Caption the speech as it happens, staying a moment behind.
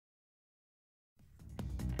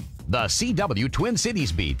The CW Twin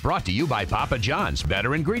Cities Beat, brought to you by Papa John's.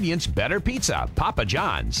 Better ingredients, better pizza. Papa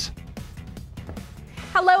John's.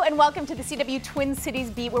 Hello and welcome to the CW Twin Cities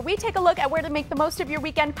Beat, where we take a look at where to make the most of your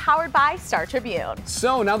weekend, powered by Star Tribune.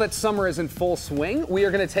 So now that summer is in full swing, we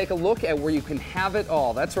are going to take a look at where you can have it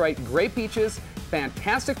all. That's right, great beaches,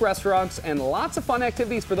 fantastic restaurants, and lots of fun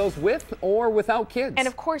activities for those with or without kids. And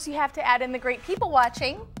of course, you have to add in the great people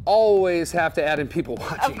watching. Always have to add in people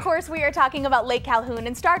watching. Of course, we are talking about Lake Calhoun,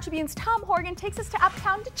 and Star Tribune's Tom Horgen takes us to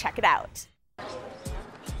Uptown to check it out.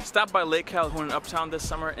 Stop by Lake Calhoun and Uptown this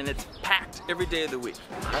summer, and it's packed every day of the week.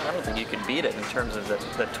 I don't think you can beat it in terms of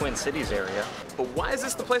the Twin Cities area. But why is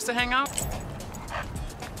this the place to hang out?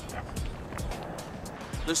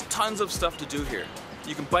 There's tons of stuff to do here.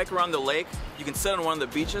 You can bike around the lake, you can sit on one of the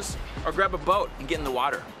beaches, or grab a boat and get in the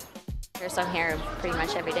water. So I'm here pretty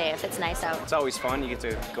much every day if it's nice out. It's always fun. You get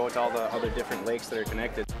to go to all the other different lakes that are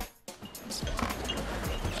connected.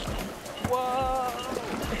 Whoa!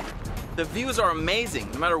 The views are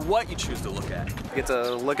amazing, no matter what you choose to look at. You get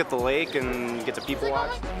to look at the lake and you get to people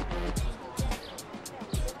watch.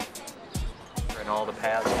 And all the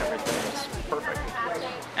paths and everything is perfect.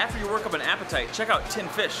 After you work up an appetite, check out Tin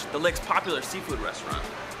Fish, the lake's popular seafood restaurant.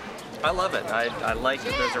 I love it. I like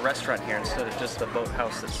that there's a restaurant here instead of just a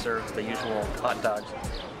boathouse that serves the usual hot dogs.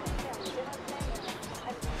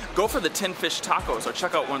 Go for the Tin Fish tacos or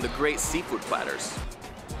check out one of the great seafood platters.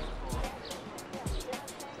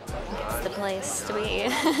 It's the place to be.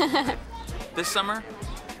 This summer,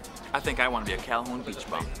 I think I want to be a Calhoun beach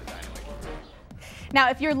bum. Now,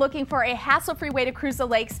 if you're looking for a hassle-free way to cruise the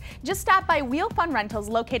lakes, just stop by Wheel Fun Rentals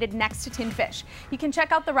located next to Tin Fish. You can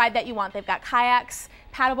check out the ride that you want. They've got kayaks,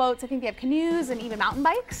 paddle boats, I think they have canoes and even mountain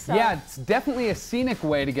bikes. So. Yeah, it's definitely a scenic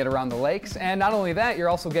way to get around the lakes, and not only that, you're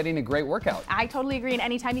also getting a great workout. I totally agree, and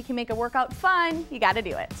anytime you can make a workout fun, you got to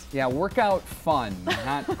do it. Yeah, workout fun.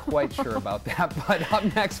 Not quite sure about that, but up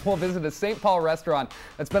next we'll visit a St. Paul restaurant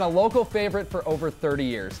that's been a local favorite for over 30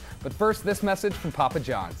 years. But first, this message from Papa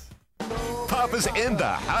John's. Papa's in the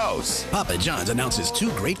house. Papa John's announces two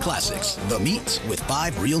great classics, the meats with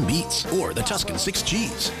 5 real meats, or the Tuscan 6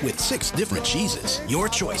 cheese with 6 different cheeses. Your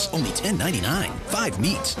choice, only $10.99. 5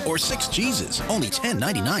 meats or 6 cheeses, only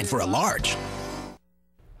 $10.99 for a large.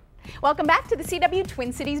 Welcome back to the CW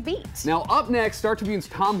Twin Cities Beat. Now up next, Star Tribune's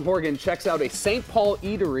Tom Horgen checks out a St. Paul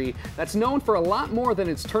eatery that's known for a lot more than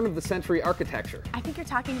its turn-of-the-century architecture. I think you're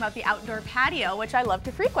talking about the outdoor patio, which I love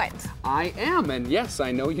to frequent. I am, and yes,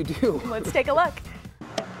 I know you do. Let's take a look.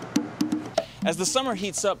 As the summer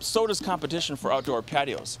heats up, so does competition for outdoor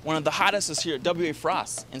patios. One of the hottest is here at W.A.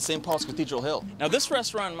 Frost's in St. Paul's Cathedral Hill. Now this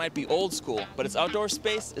restaurant might be old school, but its outdoor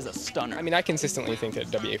space is a stunner. I mean, I consistently think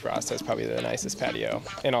that W.A. Frost has probably the nicest patio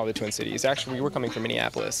in all the Twin Cities. Actually, we're coming from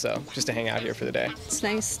Minneapolis, so just to hang out here for the day. It's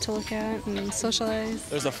nice to look at and socialize.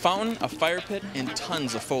 There's a fountain, a fire pit, and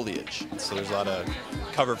tons of foliage. So there's a lot of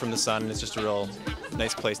cover from the sun. It's just a real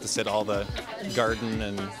nice place to sit. All the garden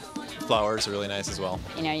and flowers are really nice as well.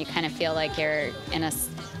 You know, you kind of feel like you're in a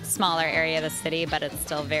smaller area of the city, but it's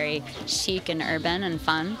still very chic and urban and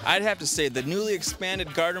fun. I'd have to say the newly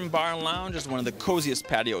expanded garden bar and lounge is one of the coziest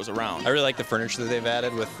patios around. I really like the furniture that they've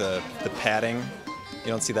added with the padding. You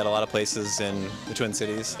don't see that a lot of places in the Twin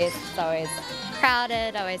Cities. It's always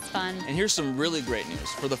crowded, always fun. And here's some really great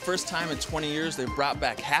news. For the first time in 20 years, they've brought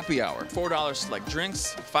back happy hour. $4 select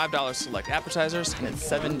drinks, $5 select appetizers, and it's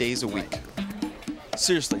 7 days a week.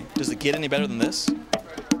 Seriously, does it get any better than this?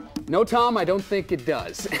 No, Tom, I don't think it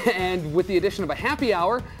does. And with the addition of a happy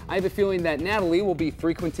hour, I have a feeling that Natalie will be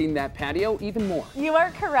frequenting that patio even more. You are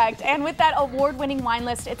correct. And with that award-winning wine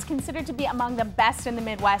list, it's considered to be among the best in the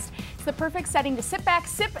Midwest. It's the perfect setting to sit back,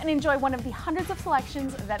 sip, and enjoy one of the hundreds of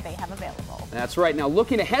selections that they have available. That's right. Now,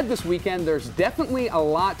 looking ahead this weekend, there's definitely a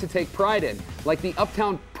lot to take pride in, like the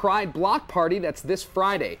Uptown Pride Block Party that's this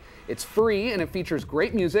Friday. It's free and it features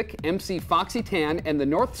great music, MC Foxy Tan, and the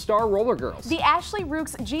North Star Roller Girls. The Ashley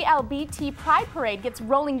Rooks GLBT Pride Parade gets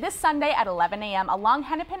rolling this Sunday at 11 a.m. along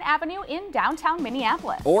Hennepin Avenue in downtown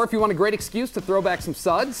Minneapolis. Or if you want a great excuse to throw back some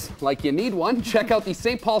suds, like you need one, check out the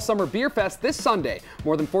St. Paul Summer Beer Fest this Sunday.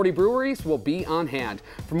 More than 40 breweries will be on hand.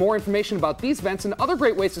 For more information about these events and other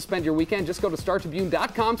great ways to spend your weekend, just go to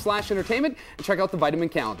startribune.com/entertainment and check out the Vitamin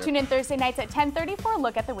Calendar. Tune in Thursday nights at 10:30 for a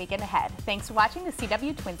look at the weekend ahead. Thanks for watching the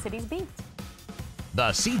CW Twin Cities Beat.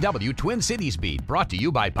 The CW Twin Cities Beat, brought to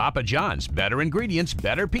you by Papa John's. Better ingredients,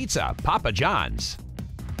 better pizza. Papa John's.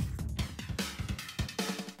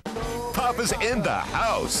 Papa's in the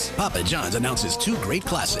house. Papa John's announces two great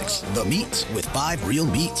classics, the meats with 5 real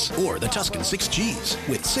meats, or the Tuscan 6 cheese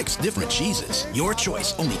with 6 different cheeses. Your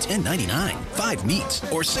choice, only $10.99. 5 meats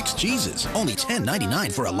or 6 cheeses, only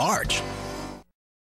 $10.99 for a large.